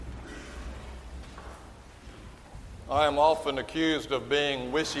I am often accused of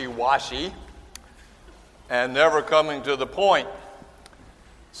being wishy-washy and never coming to the point.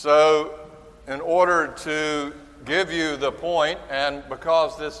 So, in order to give you the point, and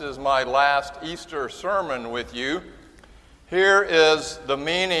because this is my last Easter sermon with you, here is the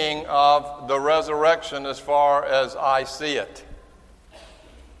meaning of the resurrection as far as I see it.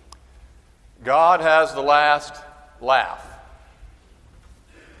 God has the last laugh.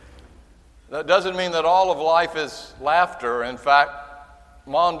 That doesn't mean that all of life is laughter. In fact,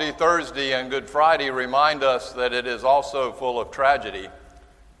 Maundy Thursday and Good Friday remind us that it is also full of tragedy.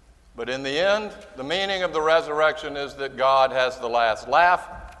 But in the end, the meaning of the resurrection is that God has the last laugh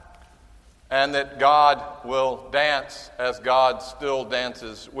and that God will dance as God still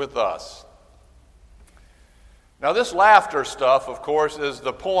dances with us. Now, this laughter stuff, of course, is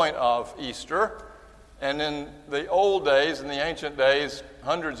the point of Easter. And in the old days, in the ancient days,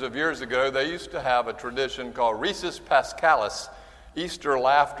 hundreds of years ago, they used to have a tradition called Risus Paschalis, Easter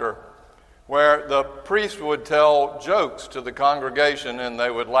laughter, where the priest would tell jokes to the congregation and they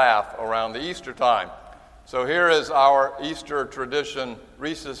would laugh around the Easter time. So here is our Easter tradition,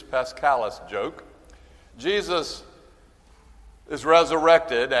 Risus Paschalis joke. Jesus is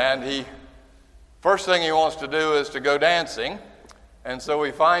resurrected, and first thing he wants to do is to go dancing. And so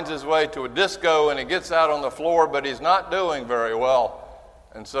he finds his way to a disco and he gets out on the floor, but he's not doing very well.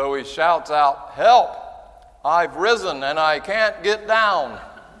 And so he shouts out, "Help! I've risen and I can't get down."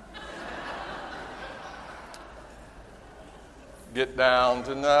 Get down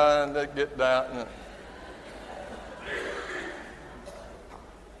tonight, get down.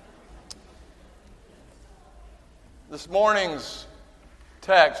 This morning's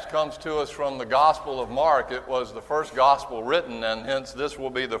text comes to us from the Gospel of Mark. It was the first gospel written, and hence this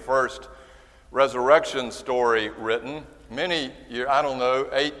will be the first resurrection story written. Many years,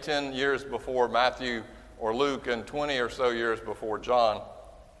 8, 10 years before Matthew or Luke, and 20 or so years before John.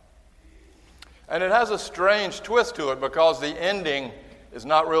 And it has a strange twist to it because the ending is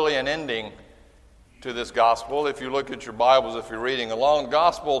not really an ending to this gospel. If you look at your Bibles, if you're reading along,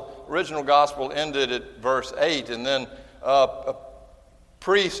 the original gospel ended at verse 8, and then a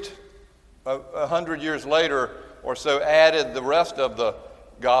priest 100 years later or so added the rest of the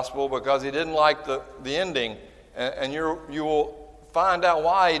gospel because he didn't like the ending. And you will find out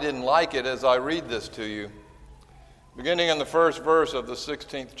why he didn't like it as I read this to you. Beginning in the first verse of the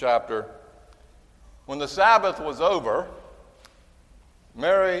 16th chapter. When the Sabbath was over,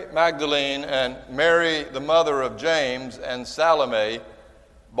 Mary Magdalene and Mary, the mother of James, and Salome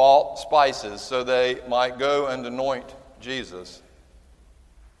bought spices so they might go and anoint Jesus.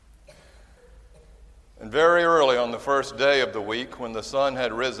 And very early on the first day of the week, when the sun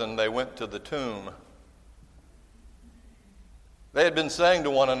had risen, they went to the tomb. They had been saying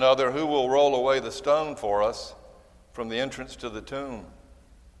to one another, "Who will roll away the stone for us from the entrance to the tomb?"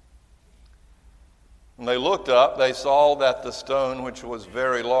 When they looked up, they saw that the stone, which was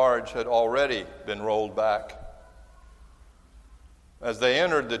very large, had already been rolled back. As they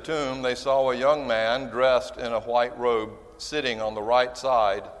entered the tomb, they saw a young man dressed in a white robe sitting on the right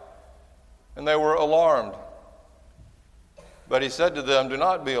side, and they were alarmed. But he said to them, "Do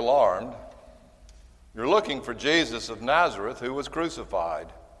not be alarmed. You're looking for Jesus of Nazareth, who was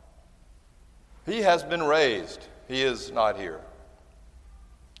crucified. He has been raised. He is not here.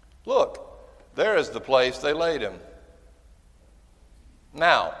 Look, there is the place they laid him.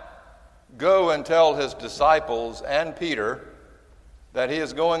 Now, go and tell his disciples and Peter that he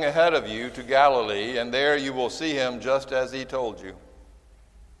is going ahead of you to Galilee, and there you will see him just as he told you."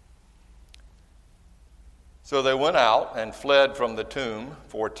 So they went out and fled from the tomb,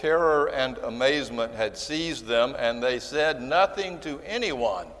 for terror and amazement had seized them, and they said nothing to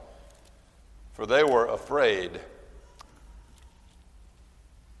anyone, for they were afraid.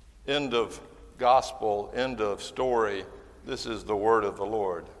 End of gospel, end of story. This is the word of the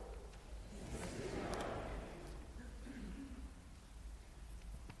Lord.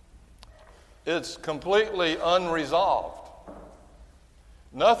 It's completely unresolved.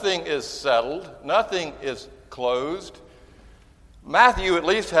 Nothing is settled. Nothing is closed. Matthew at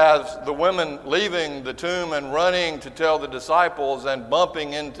least has the women leaving the tomb and running to tell the disciples and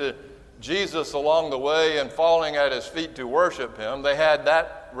bumping into Jesus along the way and falling at his feet to worship him. They had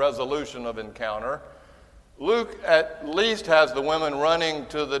that resolution of encounter. Luke at least has the women running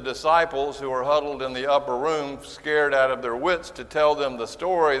to the disciples who are huddled in the upper room, scared out of their wits, to tell them the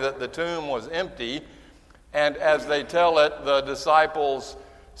story that the tomb was empty. And as they tell it, the disciples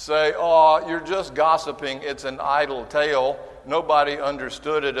say, "Oh, you're just gossiping. It's an idle tale." Nobody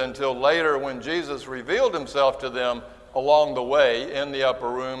understood it until later when Jesus revealed himself to them along the way in the upper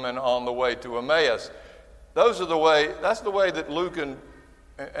room and on the way to Emmaus. that's the way that Luke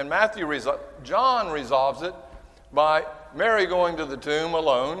and Matthew John resolves it by Mary going to the tomb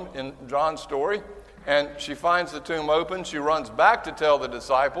alone in John's story, and she finds the tomb open. She runs back to tell the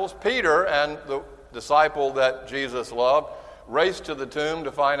disciples. Peter and the disciple that Jesus loved race to the tomb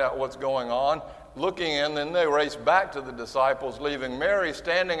to find out what's going on. Looking in, then they race back to the disciples, leaving Mary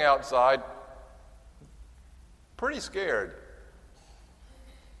standing outside, pretty scared.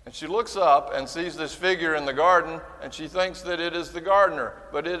 And she looks up and sees this figure in the garden, and she thinks that it is the gardener,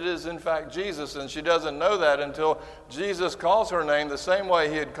 but it is in fact Jesus, and she doesn't know that until Jesus calls her name the same way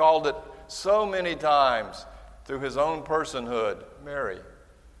he had called it so many times through his own personhood, Mary,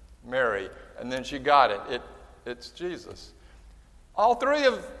 Mary, and then she got it. It's Jesus. All three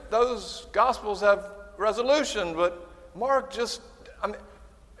of those Gospels have resolution, but Mark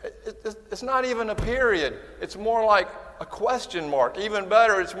it's not even a period. It's more like a question mark. Even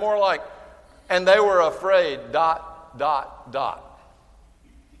better, it's more like, and they were afraid, ...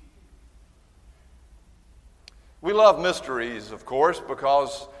 We love mysteries, of course,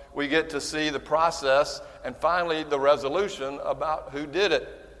 because we get to see the process and finally the resolution about who did it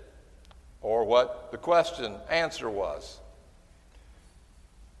or what the answer was.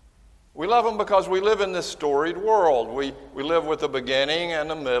 We love them because we live in this storied world. We live with a beginning and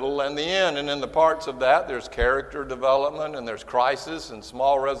a middle and the end. And in the parts of that, there's character development and there's crisis and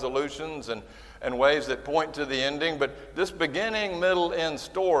small resolutions and ways that point to the ending. But this beginning, middle, end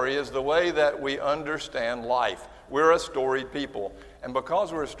story is the way that we understand life. We're a storied people. And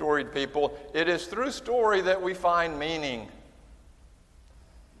because we're a storied people, it is through story that we find meaning.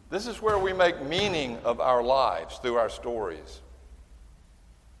 This is where we make meaning of our lives, through our stories.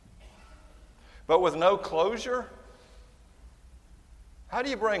 But with no closure, how do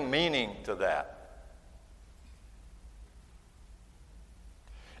you bring meaning to that?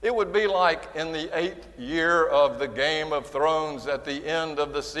 It would be like in the 8th year of the Game of Thrones at the end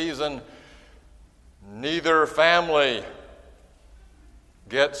of the season, neither family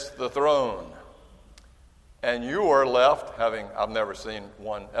gets the throne. And you are left, I've never seen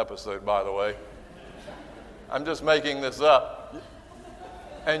one episode, by the way. I'm just making this up.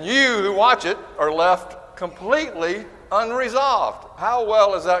 And you who watch it are left completely unresolved. How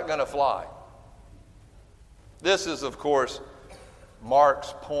well is that going to fly? This is, of course,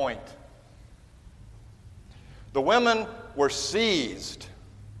 Mark's point. The women were seized.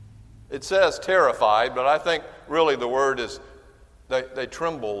 It says terrified, but I think really the word is they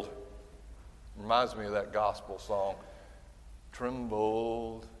trembled. Reminds me of that gospel song.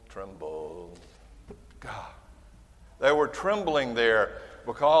 Trembled, trembled. God. They were trembling there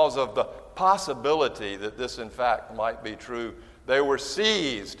because of the possibility that this in fact might be true. They were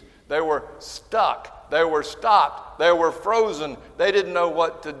seized. They were stuck. They were stopped. They were frozen. They didn't know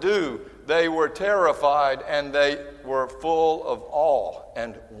what to do. They were terrified, and they were full of awe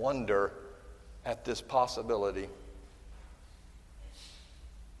and wonder at this possibility.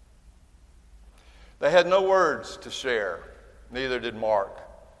 They had no words to share. Neither did Mark.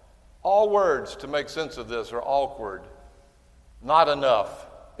 All words to make sense of this are awkward. Not enough,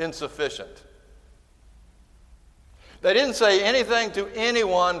 insufficient. They didn't say anything to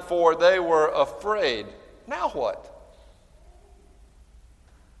anyone, for they were afraid. Now what?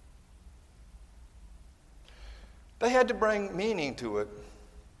 They had to bring meaning to it,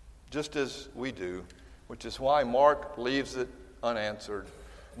 just as we do, which is why Mark leaves it unanswered.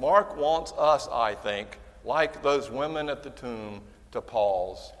 Mark wants us, I think, like those women at the tomb, to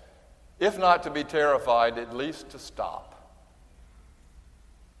pause. If not to be terrified, at least to stop.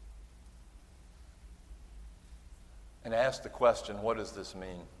 And ask the question, what does this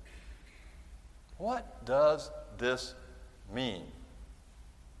mean? What does this mean?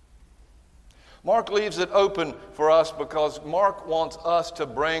 Mark leaves it open for us because Mark wants us to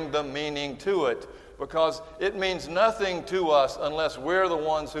bring the meaning to it, because it means nothing to us unless we're the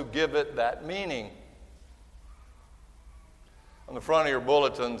ones who give it that meaning. On the front of your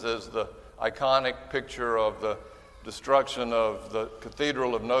bulletins is the iconic picture of the destruction of the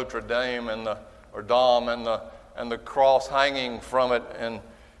Cathedral of Notre Dame and the cross hanging from it. And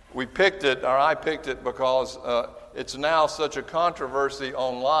I picked it because it's now such a controversy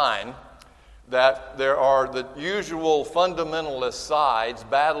online that there are the usual fundamentalist sides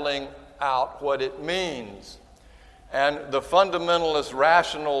battling out what it means. And the fundamentalist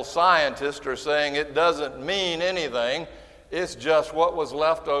rational scientists are saying it doesn't mean anything. It's just what was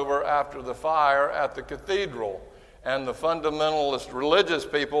left over after the fire at the cathedral. And the fundamentalist religious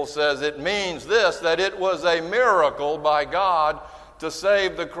people says it means this, that it was a miracle by God to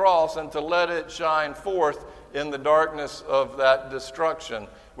save the cross and to let it shine forth in the darkness of that destruction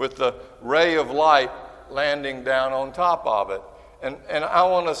with the ray of light landing down on top of it. And I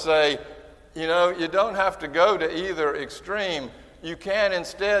want to say, you don't have to go to either extreme. You can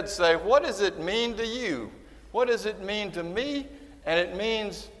instead say, what does it mean to you? What does it mean to me? And it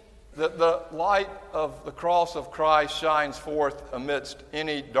means that the light of the cross of Christ shines forth amidst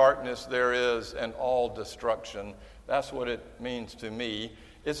any darkness there is and all destruction. That's what it means to me.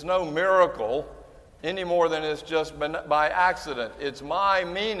 It's no miracle any more than it's just by accident. It's my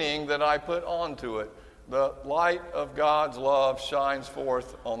meaning that I put onto it. The light of God's love shines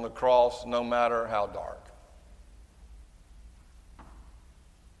forth on the cross no matter how dark.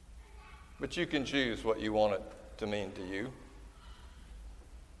 But you can choose what you want it to mean to you.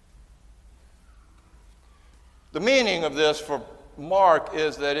 The meaning of this for Mark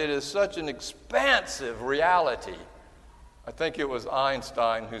is that it is such an expansive reality. I think it was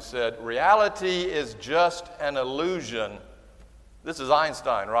Einstein who said, reality is just an illusion. This is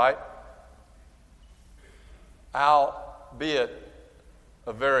Einstein, right? Albeit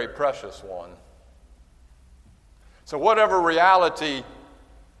a very precious one. So whatever reality,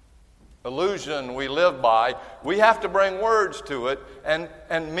 illusion we live by, we have to bring words to it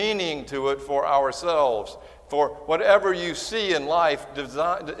and meaning to it for ourselves. For whatever you see in life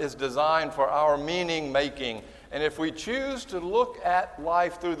is designed for our meaning making. And if we choose to look at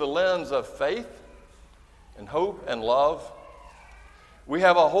life through the lens of faith and hope and love, we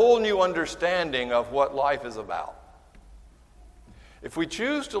have a whole new understanding of what life is about. If we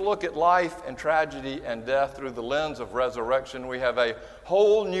choose to look at life and tragedy and death through the lens of resurrection, we have a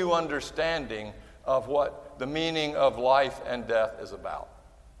whole new understanding of what the meaning of life and death is about.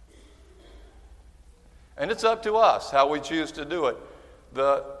 And it's up to us how we choose to do it.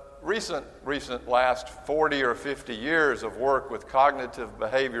 The recent last 40 or 50 years of work with cognitive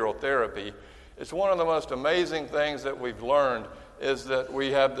behavioral therapy, it's one of the most amazing things that we've learned is that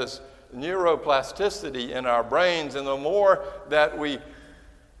we have this neuroplasticity in our brains, and the more that we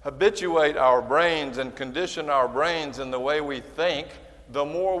habituate our brains and condition our brains in the way we think, the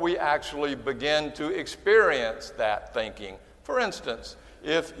more we actually begin to experience that thinking. For instance,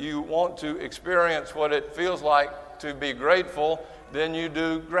 if you want to experience what it feels like to be grateful, then you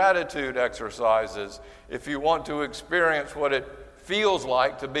do gratitude exercises. If you want to experience what it feels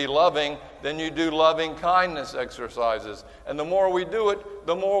like to be loving, then you do loving kindness exercises. And the more we do it,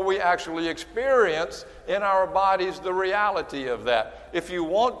 the more we actually experience in our bodies the reality of that. If you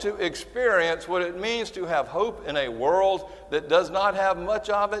want to experience what it means to have hope in a world that does not have much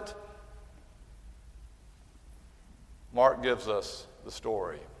of it, Mark gives us the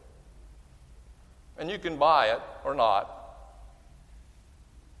story. And you can buy it or not.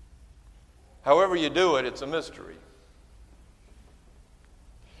 However you do it, it's a mystery.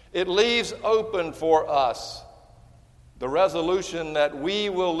 It leaves open for us the resolution that we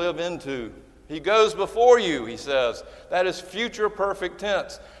will live into. He goes before you, he says. That is future perfect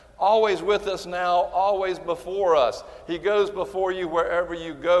tense. Always with us now, always before us. He goes before you wherever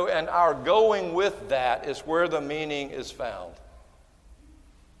you go, and our going with that is where the meaning is found.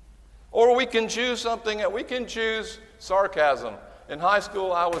 Or we can choose something, we can choose sarcasm. In high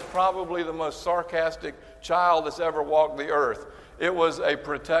school, I was probably the most sarcastic child that's ever walked the earth. It was a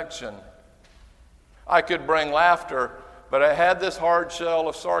protection. I could bring laughter, but I had this hard shell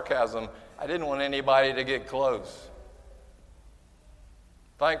of sarcasm. I didn't want anybody to get close.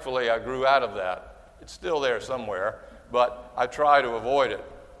 Thankfully, I grew out of that. It's still there somewhere, but I try to avoid it.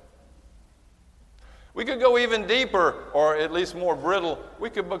 We could go even deeper, or at least more brittle. We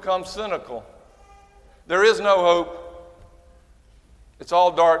could become cynical. There is no hope. It's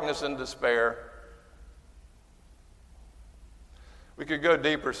all darkness and despair. We could go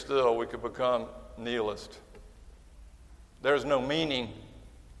deeper still. We could become nihilist. There's no meaning.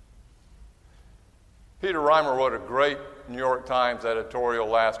 Peter Reimer wrote a great New York Times editorial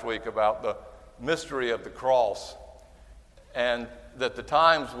last week about the mystery of the cross, and that the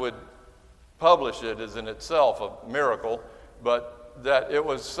Times would publish it is in itself a miracle, but that it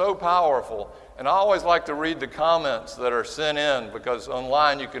was so powerful. And I always like to read the comments that are sent in, because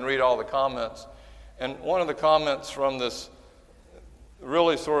online you can read all the comments. And one of the comments from this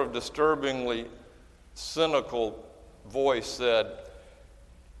really sort of disturbingly cynical voice said,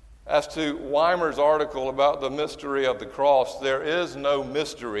 as to Weimer's article about the mystery of the cross, there is no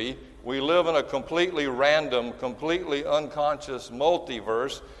mystery. We live in a completely random, completely unconscious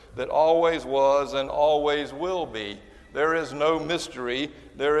multiverse that always was and always will be. There is no mystery.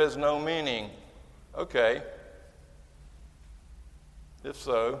 There is no meaning. Okay. If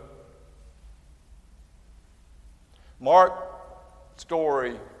so, Mark's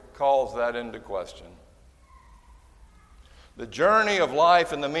story calls that into question. The journey of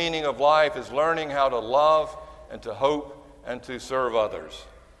life and the meaning of life is learning how to love and to hope and to serve others.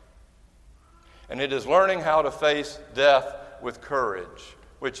 And it is learning how to face death with courage,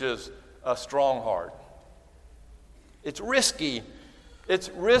 which is a strong heart. It's risky. It's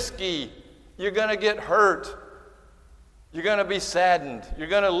risky. You're going to get hurt. You're going to be saddened. You're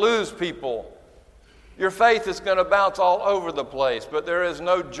going to lose people. Your faith is going to bounce all over the place, but there is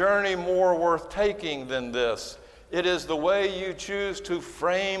no journey more worth taking than this. It is the way you choose to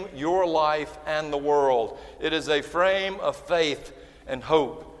frame your life and the world. It is a frame of faith and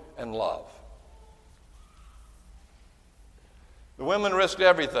hope and love. The women risked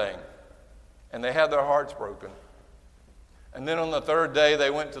everything, and they had their hearts broken. And then on the third day, they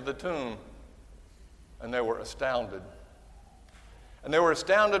went to the tomb, and they were astounded. And they were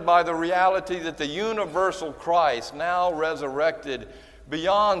astounded by the reality that the universal Christ, now resurrected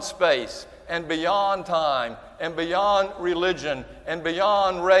beyond space and beyond time and beyond religion and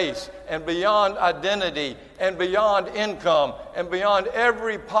beyond race and beyond identity and beyond income and beyond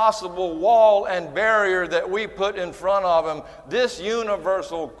every possible wall and barrier that we put in front of him, this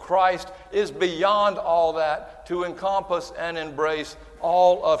universal Christ is beyond all that to encompass and embrace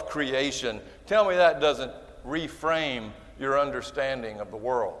all of creation. Tell me that doesn't reframe your understanding of the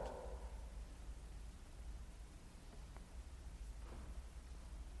world.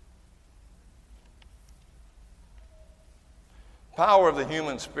 Power of the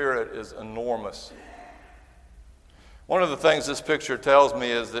human spirit is enormous. One of the things this picture tells me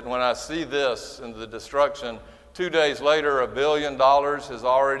is that when I see this and the destruction, 2 days later, $1 billion has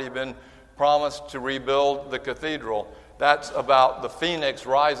already been promised to rebuild the cathedral. That's about the phoenix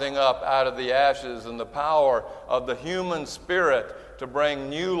rising up out of the ashes and the power of the human spirit to bring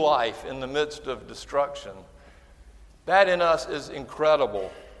new life in the midst of destruction. That in us is incredible.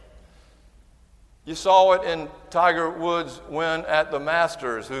 You saw it in Tiger Woods' win at the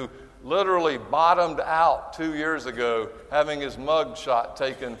Masters, who literally bottomed out 2 years ago, having his mug shot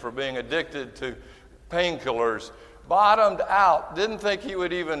taken for being addicted to painkillers. Bottomed out, didn't think he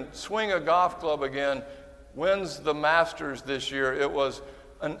would even swing a golf club again, wins the Masters this year. It was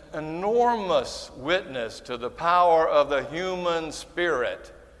an enormous witness to the power of the human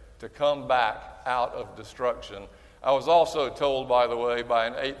spirit to come back out of destruction. I was also told, by the way, by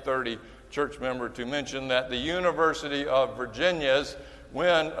an 8:30 church member to mention that the University of Virginia's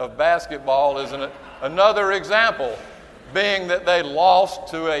win of basketball is another example, being that they lost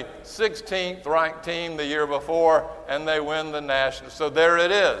to a 16th ranked team the year before and they win the national. So there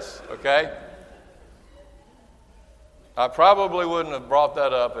it is, okay? I probably wouldn't have brought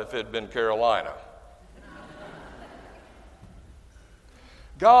that up if it had been Carolina.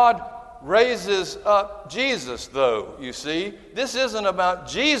 God raises up Jesus, though, you see. This isn't about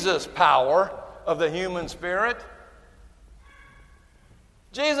Jesus' power of the human spirit.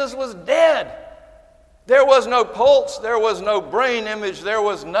 Jesus was dead. There was no pulse. There was no brain image. There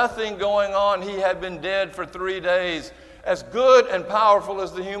was nothing going on. He had been dead for 3 days. As good and powerful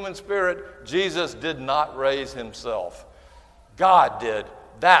as the human spirit, Jesus did not raise himself. God did.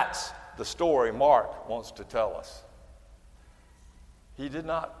 That's the story Mark wants to tell us. He did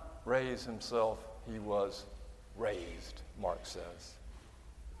not raise himself. He was raised, Mark says.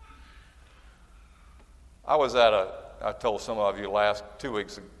 I told some of you 2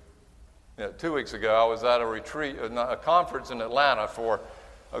 weeks ago, I was at a retreat, a conference in Atlanta for,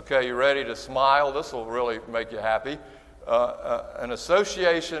 okay, you ready to smile? This will really make you happy. An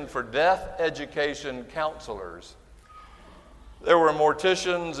association for death education counselors. There were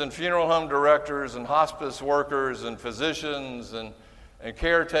morticians and funeral home directors and hospice workers and physicians and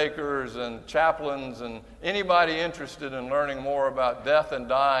caretakers and chaplains and anybody interested in learning more about death and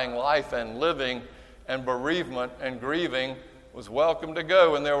dying, life and living and bereavement and grieving was welcome to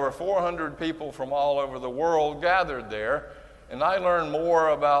go. And there were 400 people from all over the world gathered there. And I learned more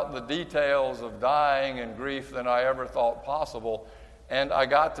about the details of dying and grief than I ever thought possible. And I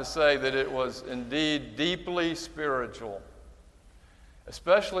got to say that it was indeed deeply spiritual,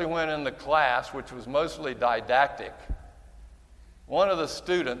 especially when in the class, which was mostly didactic, one of the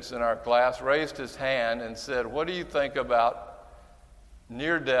students in our class raised his hand and said, "What do you think about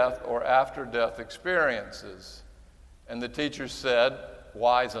near-death or after-death experiences?" And the teacher said,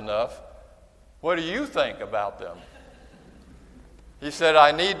 wise enough, "What do you think about them?" He said,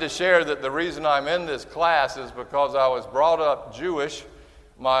 "I need to share that the reason I'm in this class is because I was brought up Jewish.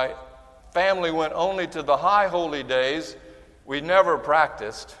 My family went only to the high holy days. We never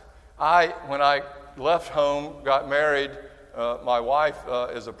practiced. When I left home, got married, my wife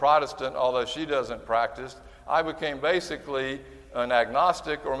is a Protestant, although she doesn't practice. I became basically an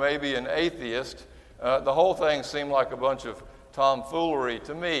agnostic or maybe an atheist. The whole thing seemed like a bunch of tomfoolery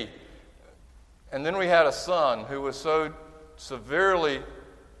to me. And then we had a son who was so severely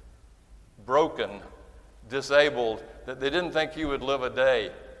broken, disabled, that they didn't think he would live a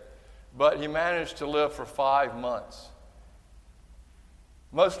day. But he managed to live for 5 months,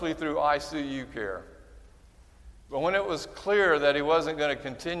 mostly through ICU care. But when it was clear that he wasn't going to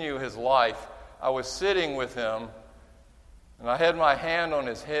continue his life, I was sitting with him, and I had my hand on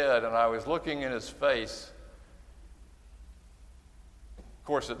his head, and I was looking in his face. Of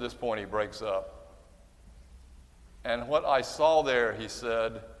course, at this point, he breaks up. And what I saw there, he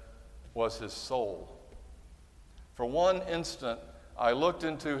said, was his soul. For one instant, I looked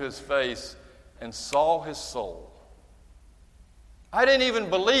into his face and saw his soul. I didn't even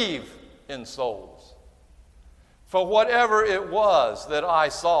believe in souls. For whatever it was that I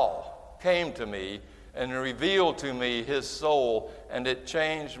saw came to me and revealed to me his soul, and it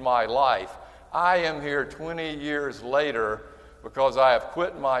changed my life. I am here 20 years later because I have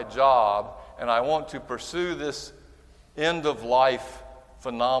quit my job and I want to pursue this end-of-life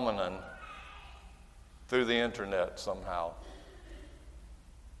phenomenon through the internet somehow.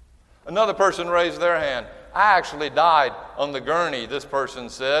 Another person raised their hand. I actually died on the gurney, this person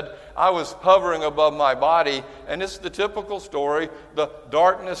said. I was hovering above my body, and it's the typical story. The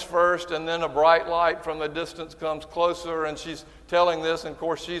darkness first, and then a bright light from the distance comes closer, and she's telling this, and of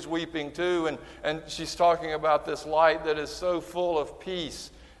course she's weeping too, and she's talking about this light that is so full of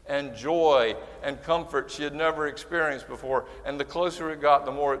peace and joy and comfort she had never experienced before. And the closer it got,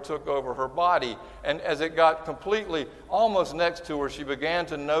 the more it took over her body. And as it got completely almost next to her, she began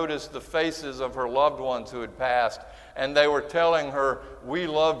to notice the faces of her loved ones who had passed. And they were telling her, "We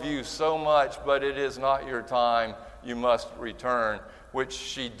love you so much, but it is not your time. You must return," which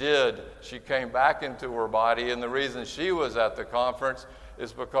she did. She came back into her body, and the reason she was at the conference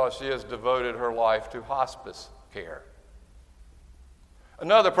is because she has devoted her life to hospice care.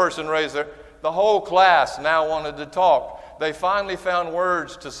 Another person raised the whole class now wanted to talk. They finally found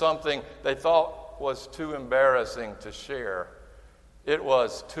words to something they thought was too embarrassing to share. It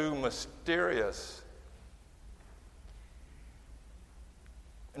was too mysterious.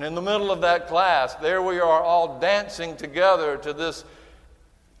 And in the middle of that class, there we are all dancing together to this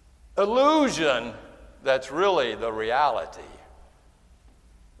illusion that's really the reality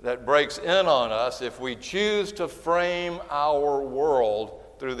that breaks in on us if we choose to frame our world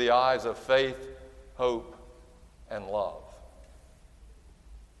through the eyes of faith, hope, and love.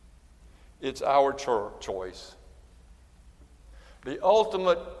 It's our choice. The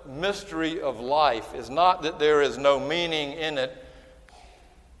ultimate mystery of life is not that there is no meaning in it,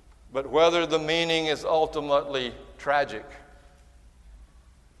 but whether the meaning is ultimately tragic.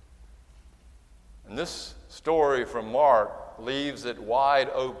 And this story from Mark leaves it wide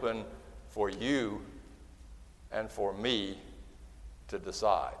open for you and for me to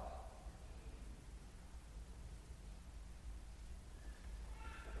decide.